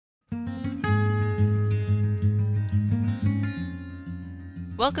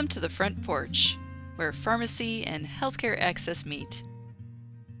Welcome to the Front Porch, where pharmacy and healthcare access meet.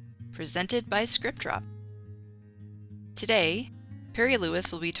 Presented by ScriptDrop. Today, Perry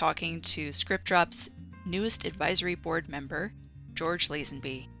Lewis will be talking to ScriptDrop's newest advisory board member, George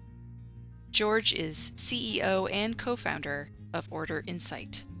Lazenby. George is CEO and co-founder of Order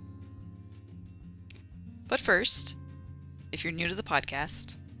Insight. But first, if you're new to the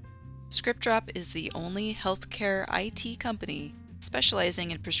podcast, ScriptDrop is the only healthcare IT company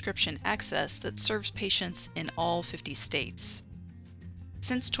specializing in prescription access that serves patients in all 50 states.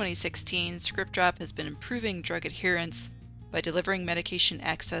 Since 2016, ScriptDrop has been improving drug adherence by delivering medication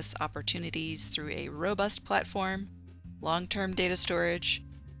access opportunities through a robust platform, long-term data storage,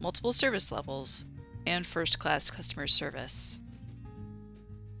 multiple service levels, and first-class customer service.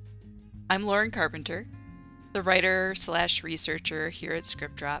 I'm Lauren Carpenter, the writer/researcher here at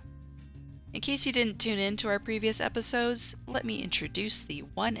ScriptDrop. In case you didn't tune in to our previous episodes, let me introduce the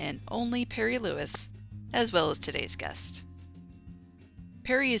one and only Perry Lewis, as well as today's guest.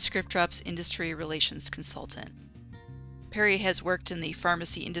 Perry is ScriptDrop's industry relations consultant. Perry has worked in the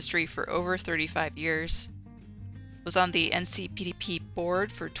pharmacy industry for over 35 years, was on the NCPDP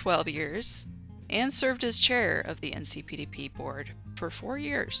board for 12 years, and served as chair of the NCPDP board for 4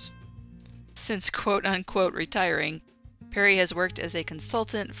 years. Since quote-unquote retiring, Perry has worked as a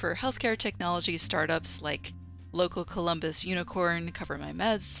consultant for healthcare technology startups like local Columbus Unicorn, Cover My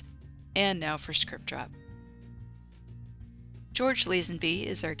Meds, and now for ScriptDrop. George Lazenby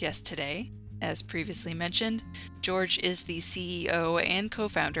is our guest today. As previously mentioned, George is the CEO and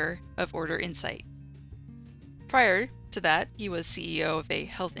co-founder of Order Insight. Prior to that, he was CEO of a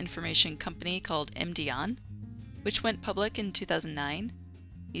health information company called MDON, which went public in 2009.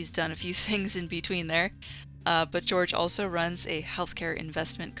 He's done a few things in between there. But George also runs a healthcare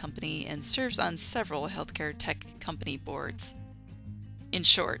investment company and serves on several healthcare tech company boards. In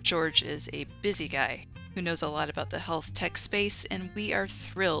short, George is a busy guy who knows a lot about the health tech space, and we are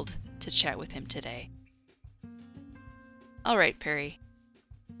thrilled to chat with him today. All right, Perry,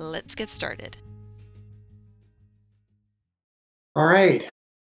 let's get started. All right.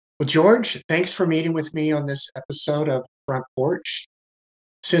 Well, George, thanks for meeting with me on this episode of Front Porch.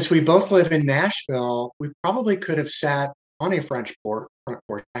 Since we both live in Nashville, we probably could have sat on a front porch.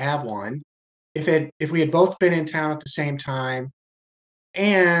 I have one. If we had both been in town at the same time,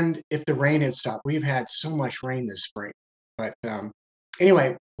 and if the rain had stopped. We've had so much rain this spring. But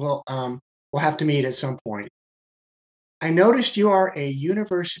anyway, we'll have to meet at some point. I noticed you are a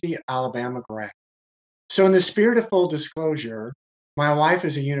University of Alabama grad. So in the spirit of full disclosure, my wife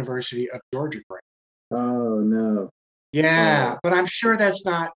is a University of Georgia grad. Oh, no. Yeah, but I'm sure that's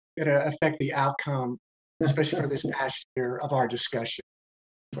not going to affect the outcome, especially for this past year of our discussion.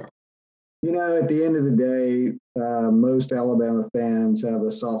 So. You know, at the end of the day, most Alabama fans have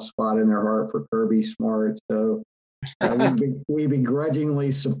a soft spot in their heart for Kirby Smart. So we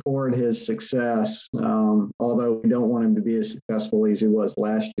begrudgingly support his success, although we don't want him to be as successful as he was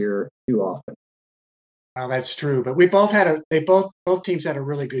last year too often. Well, that's true. But we both both teams had a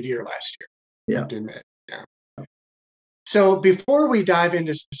really good year last year. Yeah. I have to admit. Yeah. So before we dive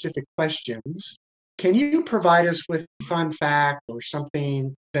into specific questions, can you provide us with a fun fact or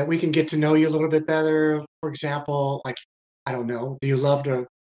something that we can get to know you a little bit better? For example, like, I don't know, do you love to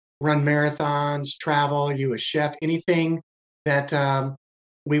run marathons, travel? Are you a chef? Anything that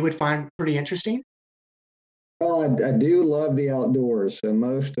we would find pretty interesting? Well, I do love the outdoors. So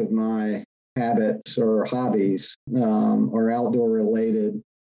most of my habits or hobbies are outdoor related.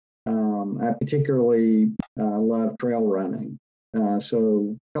 I particularly love trail running.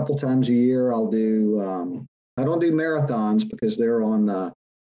 So a couple times a year I'll do, I don't do marathons because they're on the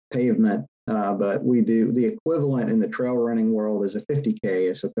pavement, but we do the equivalent in the trail running world is a 50K.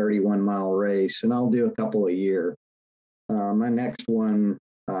 It's a 31-mile race, and I'll do a couple a year. My next one,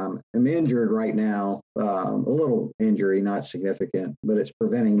 I'm injured right now, a little injury, not significant, but it's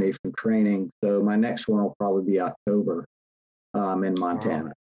preventing me from training. So my next one will probably be October in Montana.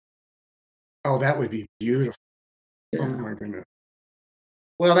 Wow. Oh, that would be beautiful. Yeah. Oh, my goodness.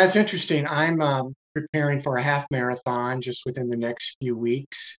 Well, that's interesting. I'm preparing for a half marathon just within the next few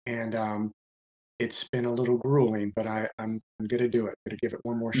weeks, and it's been a little grueling, but I'm going to do it. I'm going to give it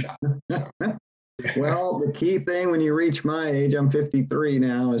one more shot. So. Well, the key thing when you reach my age, I'm 53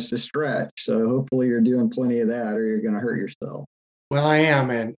 now, is to stretch. So hopefully you're doing plenty of that or you're going to hurt yourself. Well, I am,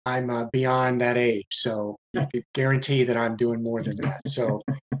 and I'm beyond that age, so you could guarantee that I'm doing more than that. So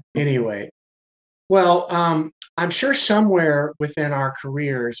anyway, well, I'm sure somewhere within our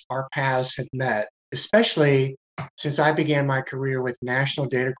careers, our paths have met, especially since I began my career with National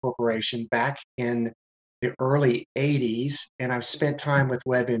Data Corporation back in the early 80s, and I've spent time with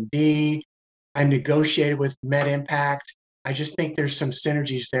WebMD. I negotiated with MedImpact. I just think there's some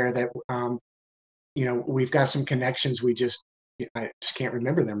synergies there that, we've got some connections. I just can't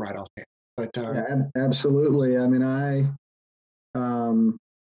remember them right offhand. But Yeah, absolutely. I mean,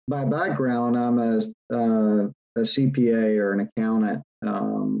 by background, I'm a CPA or an accountant,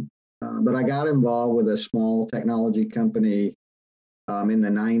 but I got involved with a small technology company in the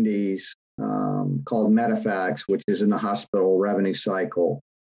 90s called Medifax, which is in the hospital revenue cycle.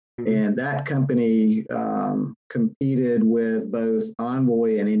 And that company competed with both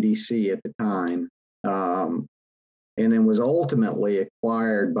Envoy and NDC at the time, and then was ultimately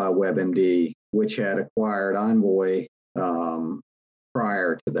acquired by WebMD, which had acquired Envoy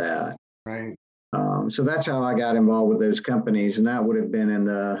prior to that. Right. So that's how I got involved with those companies, and that would have been in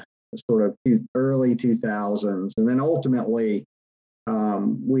the sort of early 2000s. And then ultimately,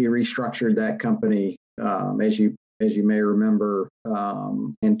 we restructured that company, as you may remember,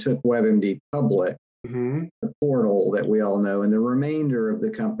 and took WebMD public, the portal that we all know. And the remainder of the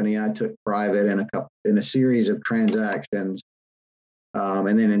company I took private in a series of transactions.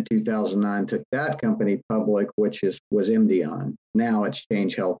 And then in 2009, took that company public, which was MDON. Now it's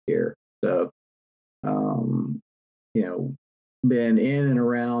Change Healthcare. So, been in and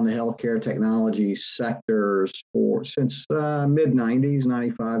around the healthcare technology sectors since mid 90s,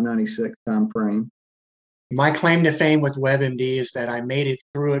 95, 96 timeframe. My claim to fame with WebMD is that I made it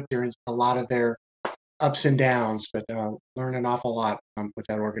through it during a lot of their ups and downs, but learned an awful lot with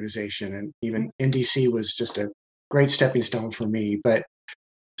that organization. And even NDC was just a great stepping stone for me. But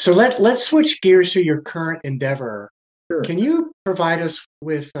so let's switch gears to your current endeavor. Sure. Can you provide us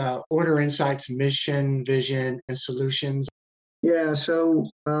with Order Insight's mission, vision, and solutions? Yeah, so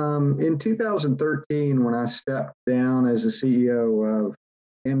in 2013, when I stepped down as the CEO of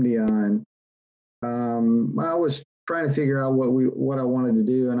MDON, I was trying to figure out what I wanted to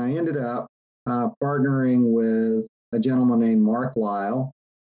do, and I ended up partnering with a gentleman named Mark Lyle.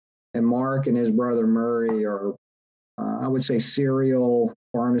 And Mark and his brother Murray are, I would say, serial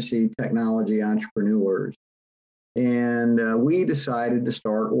pharmacy technology entrepreneurs. And we decided to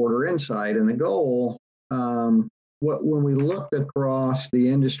start Order Insight, and the goal. When we looked across the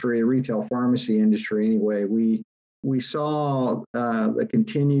industry, retail pharmacy industry anyway, we saw the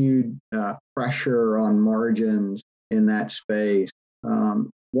continued pressure on margins in that space,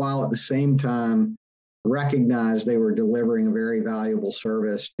 while at the same time recognized they were delivering a very valuable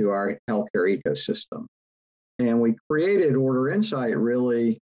service to our healthcare ecosystem. And we created Order Insight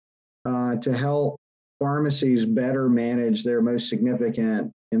really to help pharmacies better manage their most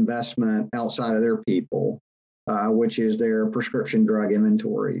significant investment outside of their people, which is their prescription drug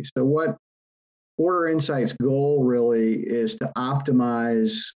inventory. So what Order Insight's goal really is to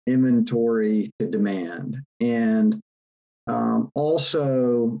optimize inventory to demand, and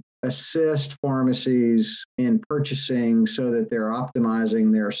also assist pharmacies in purchasing so that they're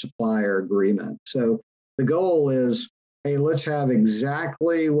optimizing their supplier agreement. So the goal is, hey, let's have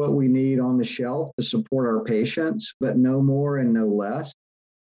exactly what we need on the shelf to support our patients, but no more and no less.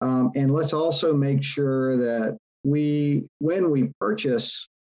 And let's also make sure that when we purchase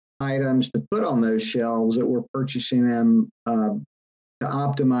items to put on those shelves, that we're purchasing them to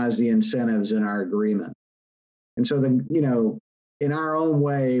optimize the incentives in our agreement. And so in our own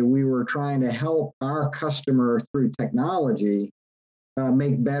way, we were trying to help our customer through technology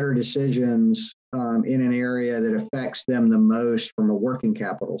make better decisions in an area that affects them the most from a working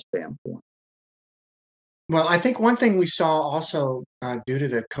capital standpoint. Well, I think one thing we saw also due to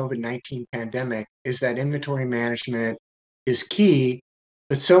the COVID-19 pandemic is that inventory management is key,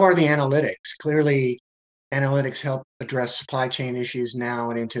 but so are the analytics. Clearly, analytics help address supply chain issues now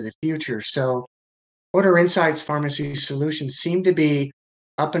and into the future. So Order Insight's pharmacy solutions seem to be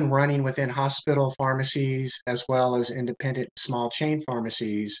up and running within hospital pharmacies as well as independent small chain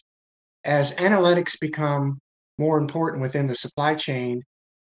pharmacies. As analytics become more important within the supply chain,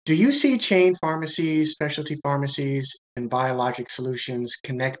 do you see chain pharmacies, specialty pharmacies, and biologic solutions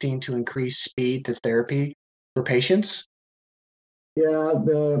connecting to increase speed to therapy for patients? Yeah,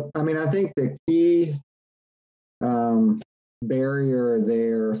 I think the key barrier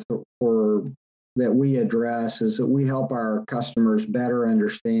there for that we address is that we help our customers better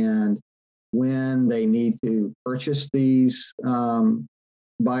understand when they need to purchase these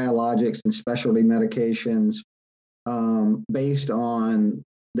biologics and specialty medications based on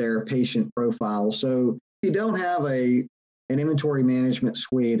their patient profile. So you don't have an inventory management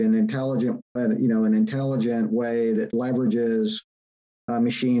suite, an intelligent way that leverages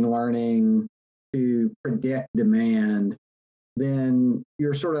machine learning to predict demand, then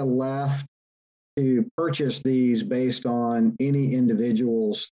you're sort of left to purchase these based on any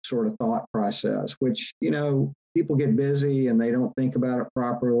individual's sort of thought process, which, people get busy and they don't think about it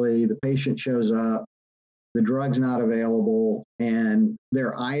properly. The patient shows up, the drug's not available, and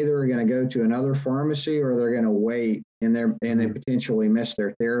they're either going to go to another pharmacy or they're going to wait, and they potentially miss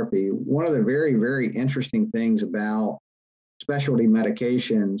their therapy. One of the very, very interesting things about specialty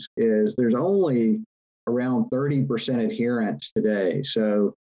medications is there's only around 30% adherence today.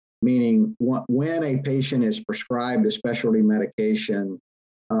 So meaning when a patient is prescribed a specialty medication,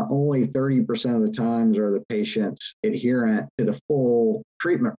 only 30% of the times are the patients adherent to the full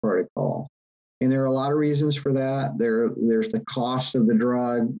treatment protocol. And there are a lot of reasons for that. There's the cost of the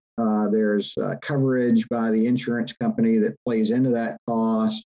drug. There's coverage by the insurance company that plays into that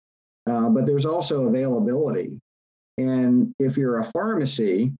cost. But there's also availability. And if you're a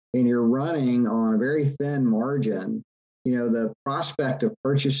pharmacy and you're running on a very thin margin, the prospect of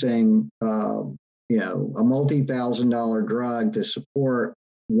purchasing, a multi-$1,000 drug to support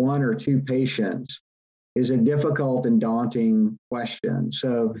one or two patients is a difficult and daunting question.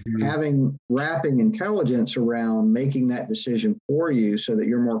 So wrapping intelligence around making that decision for you so that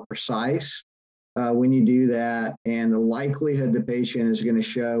you're more precise when you do that, and the likelihood the patient is going to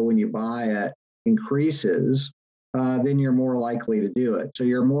show when you buy it increases, then you're more likely to do it. So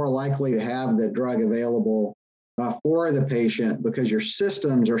you're more likely to have the drug available for the patient because your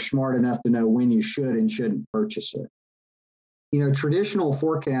systems are smart enough to know when you should and shouldn't purchase it. Traditional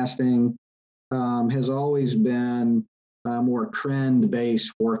forecasting has always been more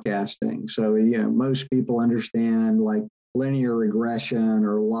trend-based forecasting. So, most people understand like linear regression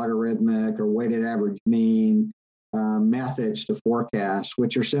or logarithmic or weighted average mean methods to forecast,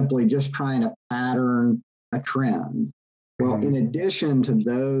 which are simply just trying to pattern a trend. Well, in addition to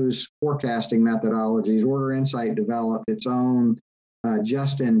those forecasting methodologies, Order Insight developed its own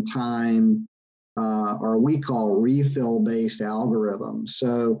just-in-time, or we call refill-based algorithms.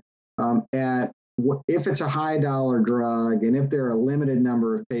 So if it's a high dollar drug and if there are a limited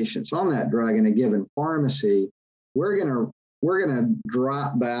number of patients on that drug in a given pharmacy, we're gonna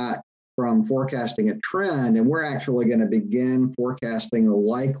drop back from forecasting a trend, and we're actually going to begin forecasting the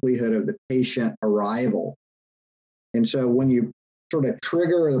likelihood of the patient arrival. And so when you sort of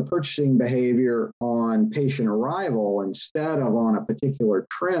trigger the purchasing behavior on patient arrival instead of on a particular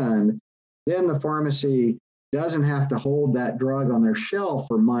trend, then the pharmacy doesn't have to hold that drug on their shelf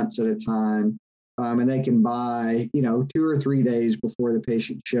for months at a time, and they can buy, 2 or 3 days before the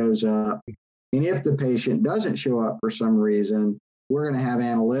patient shows up. And if the patient doesn't show up for some reason, we're going to have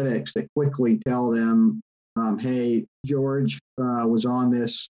analytics that quickly tell them, hey, George was on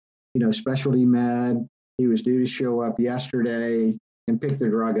this, specialty med. He was due to show up yesterday and pick the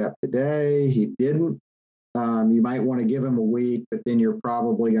drug up today. He didn't. You might want to give him a week, but then you're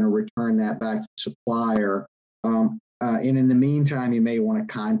probably going to return that back to the supplier. And in the meantime, you may want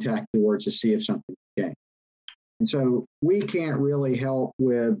to contact George to see if something changed. And so we can't really help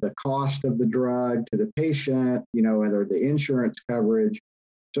with the cost of the drug to the patient, whether the insurance coverage.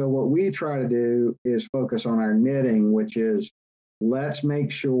 So what we try to do is focus on our knitting, which is let's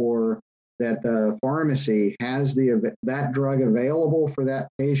make sure that the pharmacy has that drug available for that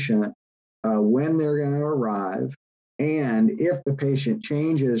patient when they're going to arrive. And if the patient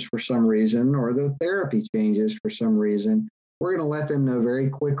changes for some reason or the therapy changes for some reason, we're going to let them know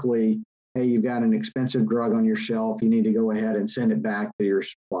very quickly, hey, you've got an expensive drug on your shelf. You need to go ahead and send it back to your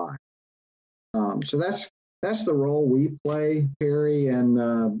supply. So that's the role we play, Perry, in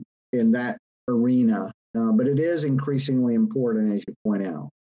that arena. But it is increasingly important, as you point out.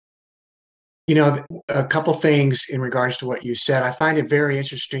 A couple things in regards to what you said. I find it very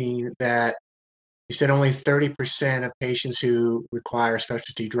interesting that you said only 30% of patients who require a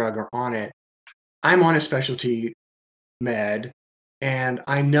specialty drug are on it. I'm on a specialty med, and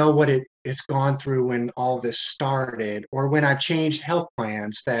I know what it's gone through when all this started, or when I've changed health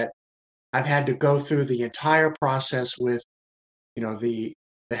plans, that I've had to go through the entire process with, the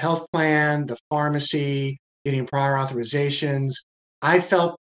health plan, the pharmacy, getting prior authorizations. I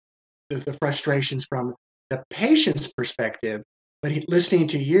felt the frustrations from the patient's perspective, but listening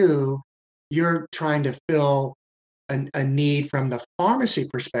to you, you're trying to fill a need from the pharmacy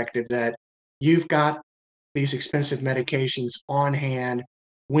perspective, that you've got these expensive medications on hand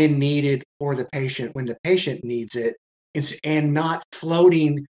when needed for the patient, when the patient needs it, and not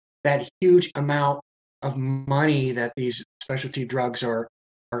floating that huge amount of money that these specialty drugs are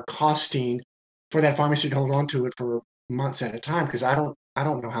costing for that pharmacy to hold on to it for months at a time, because I don't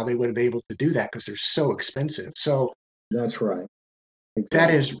know how they would have been able to do that because they're so expensive. So that's right.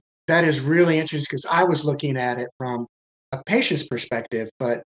 Exactly. That is really interesting, because I was looking at it from a patient's perspective,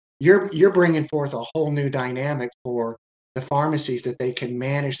 but you're bringing forth a whole new dynamic for the pharmacies that they can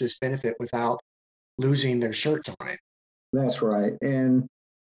manage this benefit without losing their shirts on it. That's right. And,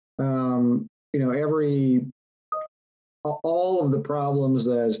 you know, all of the problems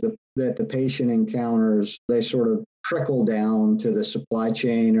that the patient encounters, they sort of trickle down to the supply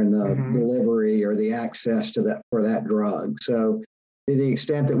chain and the delivery or the access to that for that drug. So to the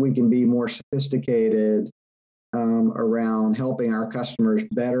extent that we can be more sophisticated around helping our customers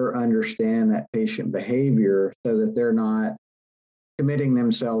better understand that patient behavior so that they're not committing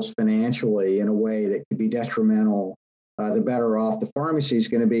themselves financially in a way that could be detrimental, the better off the pharmacy is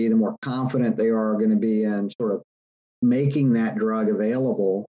going to be, the more confident they are going to be in sort of making that drug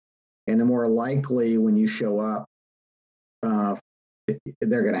available, and the more likely when you show up,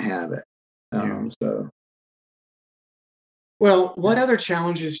 they're going to have it. Well, what other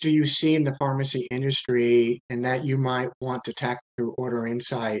challenges do you see in the pharmacy industry and that you might want to tackle through Order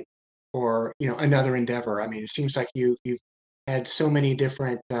Insight or, you know, another endeavor? I mean, it seems like you've had so many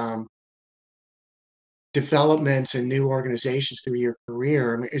different developments and new organizations through your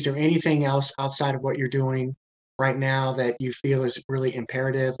career. I mean, is there anything else outside of what you're doing right now that you feel is really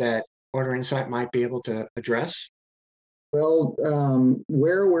imperative that Order Insight might be able to address? Well,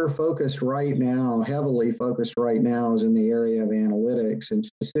 where we're focused right now, heavily focused right now, is in the area of analytics, and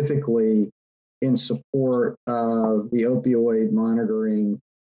specifically in support of the opioid monitoring.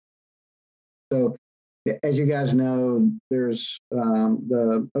 So, as you guys know, there's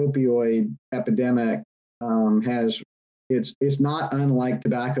the opioid epidemic it's not unlike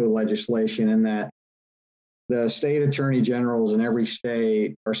tobacco legislation in that the state attorney generals in every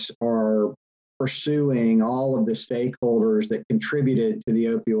state are pursuing all of the stakeholders that contributed to the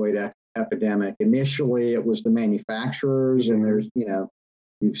opioid epidemic. Initially, it was the manufacturers, and there's, you know,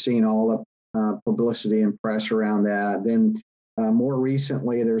 you've seen all the publicity and press around that. Then more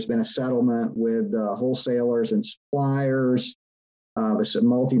recently, there's been a settlement with wholesalers and suppliers. It's a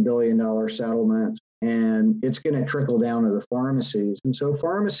multi-billion-dollar settlement, and it's going to trickle down to the pharmacies. And so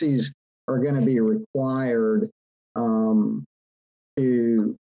pharmacies are going to be required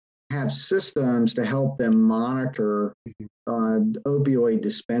to have systems to help them monitor opioid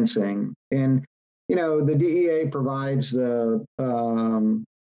dispensing. And, you know, the DEA provides their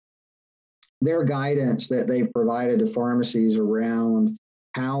guidance that they've provided to pharmacies around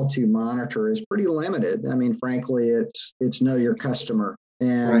how to monitor is pretty limited. I mean, frankly, it's know your customer.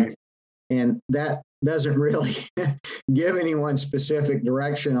 And that doesn't really give anyone specific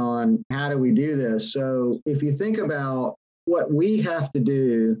direction on how do we do this. So if you think about what we have to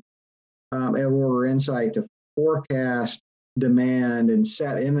do at Order Insight to forecast demand and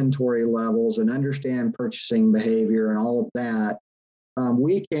set inventory levels and understand purchasing behavior and all of that,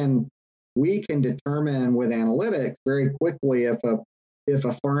 we can determine with analytics very quickly if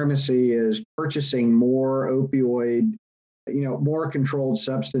a pharmacy is purchasing more opioid, you know, more controlled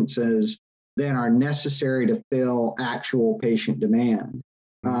substances than are necessary to fill actual patient demand.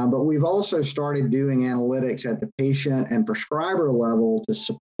 But we've also started doing analytics at the patient and prescriber level to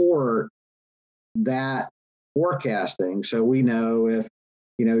support that forecasting. So we know if,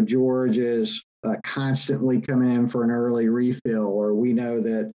 you know, George is constantly coming in for an early refill, or we know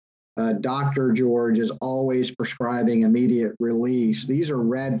that Dr. George is always prescribing immediate release. These are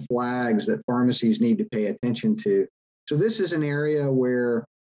red flags that pharmacies need to pay attention to. So this is an area where,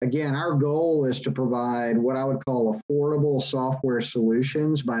 again, our goal is to provide what I would call affordable software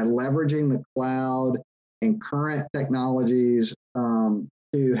solutions by leveraging the cloud and current technologies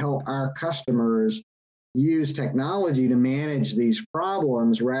to help our customers use technology to manage these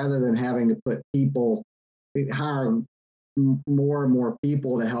problems rather than having to hire more and more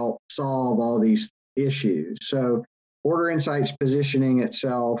people to help solve all these issues. So Order Insight's positioning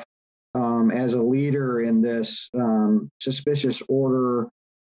itself as a leader in this suspicious order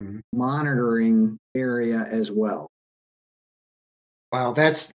monitoring area as well. Wow,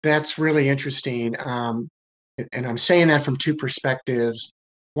 that's really interesting. And I'm saying that from two perspectives.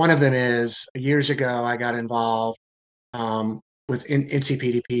 One of them is years ago, I got involved with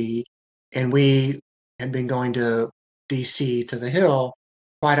NCPDP, and we had been going to DC to the Hill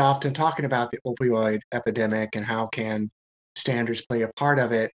quite often talking about the opioid epidemic and how can standards play a part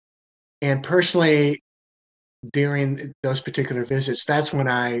of it. And personally, during those particular visits, that's when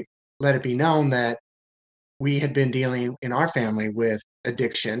I let it be known that we had been dealing in our family with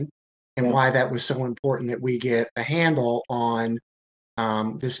addiction and why that was so important that we get a handle on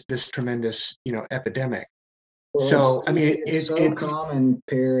this tremendous, you know, epidemic. Well, so I mean, it's so common,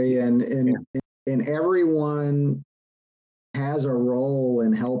 Perry, and everyone has a role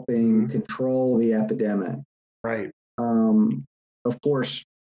in helping control the epidemic. Right. Of course,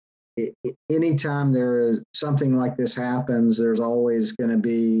 anytime there is something like this happens, there's always going to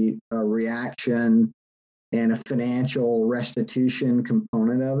be a reaction and a financial restitution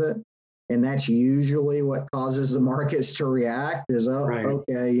component of it. And that's usually what causes the markets to react is, okay,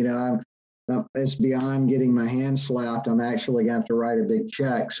 it's beyond getting my hand slapped. I'm actually going to have to write a big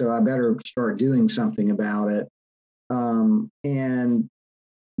check. So I better start doing something about it. And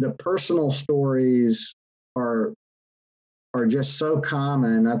the personal stories are just so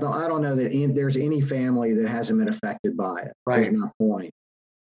common. I don't know that there's any family that hasn't been affected by it. Right. Is my point.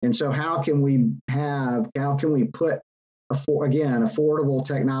 And so how can we put affordable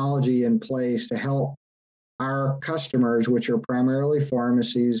technology in place to help our customers, which are primarily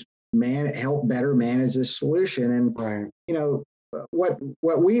pharmacies, help better manage this solution? And right.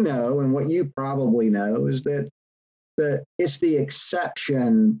 What we know and what you probably know is that it's the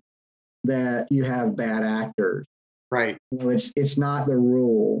exception that you have bad actors. Right. It's not the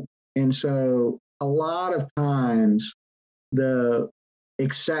rule. And so a lot of times the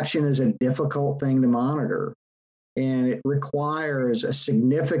exception is a difficult thing to monitor, and it requires a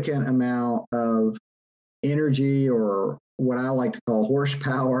significant amount of energy, or what I like to call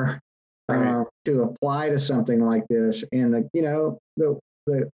horsepower, right. to apply to something like this. And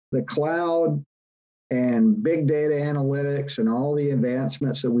the cloud and big data analytics and all the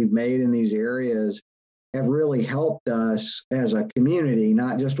advancements that we've made in these areas have really helped us as a community,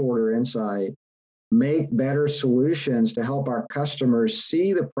 not just Order Insight, make better solutions to help our customers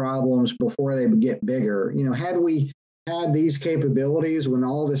see the problems before they get bigger. Had we had these capabilities when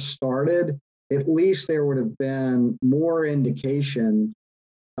all this started, at least there would have been more indication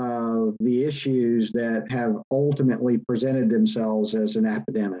of the issues that have ultimately presented themselves as an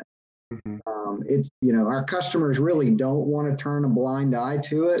epidemic. Our customers really don't want to turn a blind eye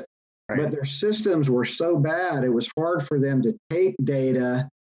to it, but their systems were so bad, it was hard for them to take data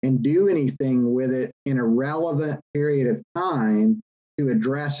and do anything with it in a relevant period of time to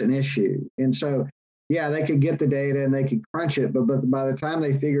address an issue. And so, yeah, they could get the data and they could crunch it, but by the time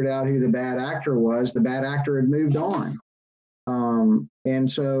they figured out who the bad actor was, the bad actor had moved on.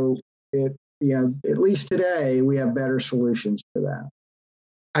 And so at least today we have better solutions for that.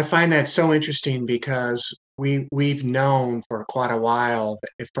 I find that so interesting because we've known for quite a while,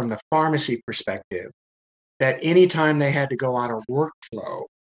 from the pharmacy perspective, that anytime they had to go out of workflow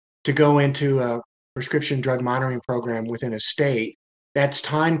to go into a prescription drug monitoring program within a state, that's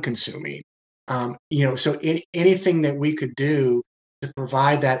time consuming. So anything that we could do to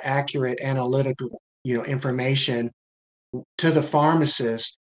provide that accurate analytical, information to the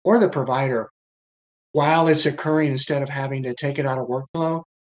pharmacist or the provider while it's occurring instead of having to take it out of workflow,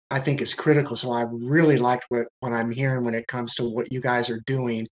 I think is critical. So I really liked what I'm hearing when it comes to what you guys are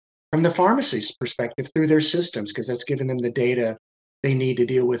doing from the pharmacy's perspective through their systems, because that's giving them the data they need to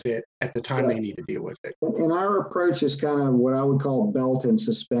deal with it at the time they need to deal with it. And our approach is kind of what I would call belt and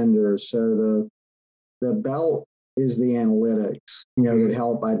suspenders. So the belt is the analytics, that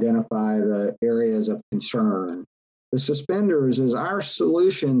help identify the areas of concern. The suspenders is our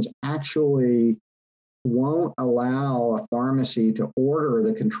solutions actually won't allow a pharmacy to order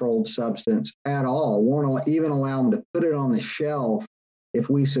the controlled substance at all, won't even allow them to put it on the shelf if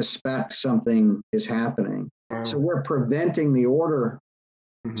we suspect something is happening. Wow. So we're preventing the order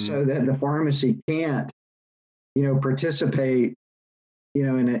so that the pharmacy can't, participate,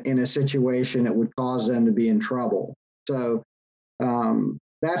 in a situation that would cause them to be in trouble. So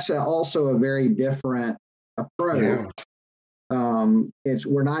that's also a very different approach. Yeah.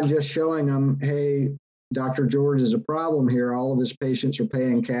 We're not just showing them, hey, Dr. George is a problem here. All of his patients are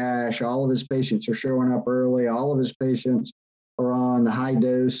paying cash. All of his patients are showing up early. All of his patients are on the high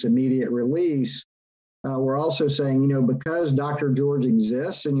dose immediate release. We're also saying, because Dr. George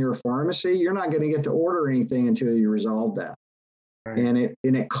exists in your pharmacy, you're not going to get to order anything until you resolve that. Right.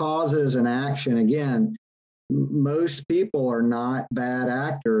 And it causes an action. Again, most people are not bad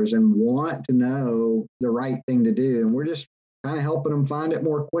actors and want to know the right thing to do. And we're just kind of helping them find it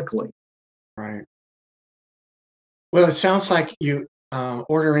more quickly. Right. Well, it sounds like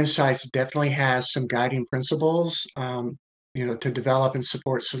Order Insights definitely has some guiding principles, to develop and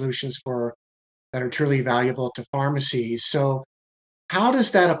support solutions that are truly valuable to pharmacies. So how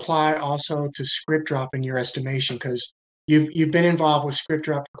does that apply also to ScriptDrop in your estimation? Because you've been involved with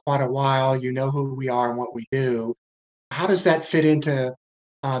ScriptDrop for quite a while. You know who we are and what we do. How does that fit into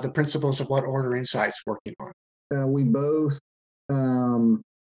the principles of what Order Insights working on? We both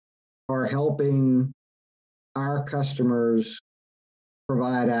are helping our customers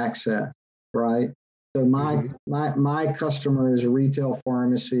provide access, right? So my customer is a retail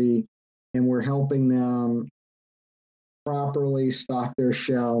pharmacy, and we're helping them properly stock their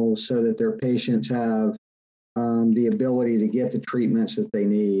shelves so that their patients have the ability to get the treatments that they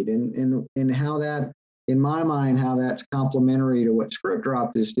need. And how that, in my mind, how that's complementary to what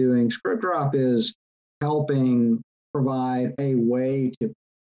ScriptDrop is doing. ScriptDrop is helping provide a way to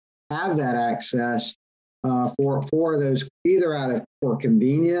have that access for those, either for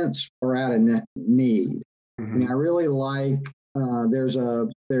convenience or out of need. And I really like there's a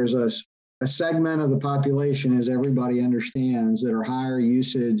segment of the population, as everybody understands, that are higher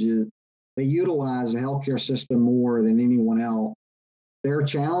usage. They utilize the healthcare system more than anyone else. There are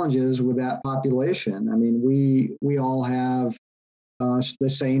challenges with that population. I mean, we all have the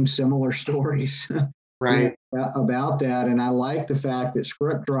same similar stories Right. about that. And I like the fact that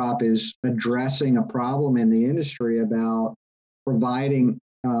ScriptDrop is addressing a problem in the industry about providing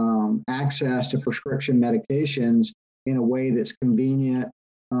access to prescription medications in a way that's convenient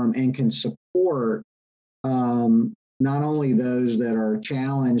and can support not only those that are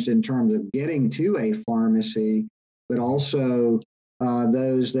challenged in terms of getting to a pharmacy, but also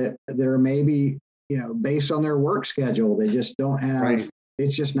those that are maybe, based on their work schedule, they just don't have, Right.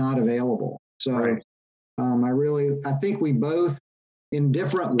 It's just not available. So Right. I think we both, in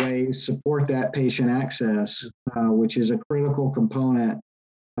different ways, support that patient access, which is a critical component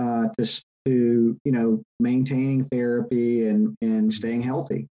to maintaining therapy and staying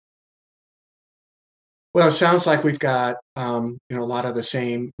healthy. Well, it sounds like we've got a lot of the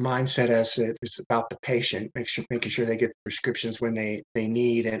same mindset as it's about the patient, making sure they get the prescriptions when they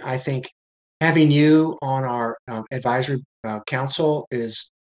need. And I think having you on our advisory council is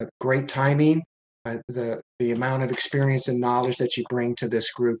a great timing. The amount of experience and knowledge that you bring to this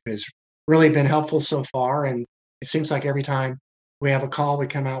group has really been helpful so far. And it seems like every time we have a call, we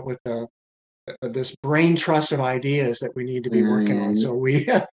come out with this brain trust of ideas that we need to be working on. So we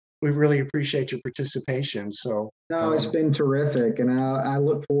really appreciate your participation. So no, it's been terrific, and I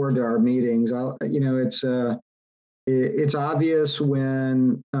look forward to our meetings. It's obvious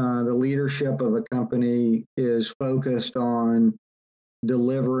when the leadership of a company is focused on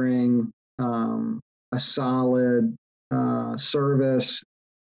delivering a solid service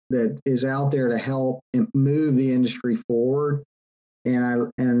that is out there to help and move the industry forward.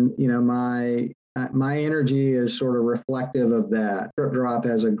 My energy is sort of reflective of that. ScriptDrop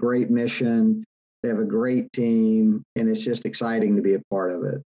has a great mission. They have a great team, and it's just exciting to be a part of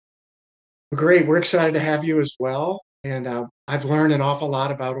it. Great. We're excited to have you as well. And I've learned an awful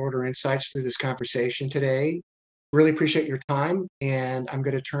lot about Order Insights through this conversation today. Really appreciate your time. And I'm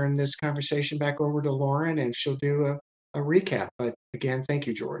going to turn this conversation back over to Lauren, and she'll do a recap. But again, thank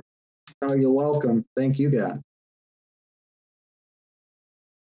you, George. Oh, you're welcome. Thank you, guys.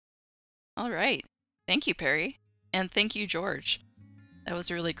 All right. Thank you, Perry. And thank you, George. That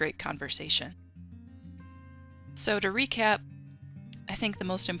was a really great conversation. So to recap, I think the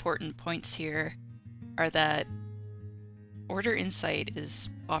most important points here are that Order Insight is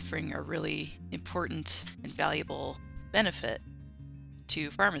offering a really important and valuable benefit to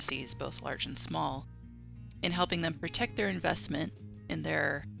pharmacies, both large and small, in helping them protect their investment in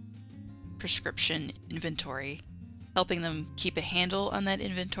their prescription inventory, helping them keep a handle on that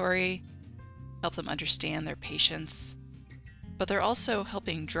inventory, help them understand their patients, but they're also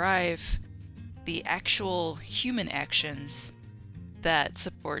helping drive the actual human actions that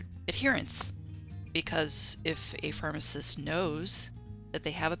support adherence. Because if a pharmacist knows that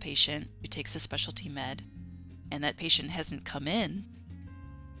they have a patient who takes a specialty med and that patient hasn't come in,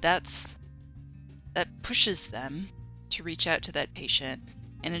 that pushes them to reach out to that patient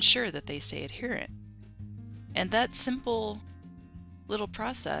and ensure that they stay adherent. And that simple little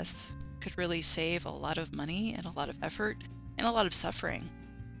process could really save a lot of money and a lot of effort and a lot of suffering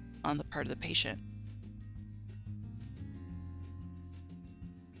on the part of the patient.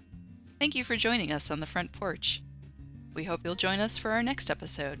 Thank you for joining us on the front porch. We hope you'll join us for our next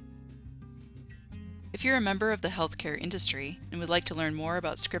episode. If you're a member of the healthcare industry and would like to learn more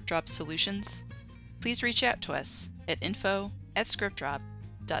about ScriptDrop solutions, please reach out to us at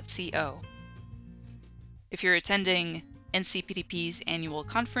info@scriptdrop.co. If you're attending NCPDP's annual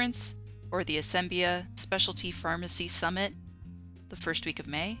conference or the Lazenby Specialty Pharmacy Summit the first week of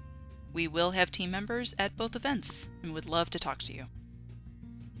May, we will have team members at both events and would love to talk to you.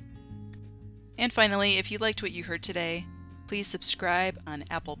 And finally, if you liked what you heard today, please subscribe on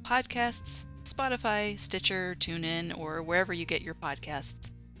Apple Podcasts, Spotify, Stitcher, TuneIn, or wherever you get your podcasts,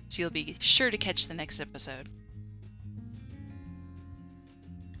 so you'll be sure to catch the next episode.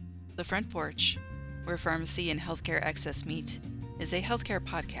 The Front Porch, where pharmacy and healthcare access meet, is a healthcare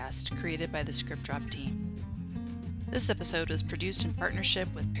podcast created by the ScriptDrop team. This episode was produced in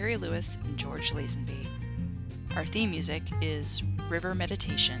partnership with Perry Lewis and George Lazenby. Our theme music is River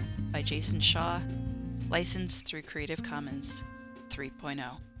Meditation by Jason Shaw, licensed through Creative Commons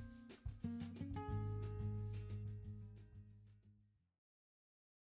 3.0.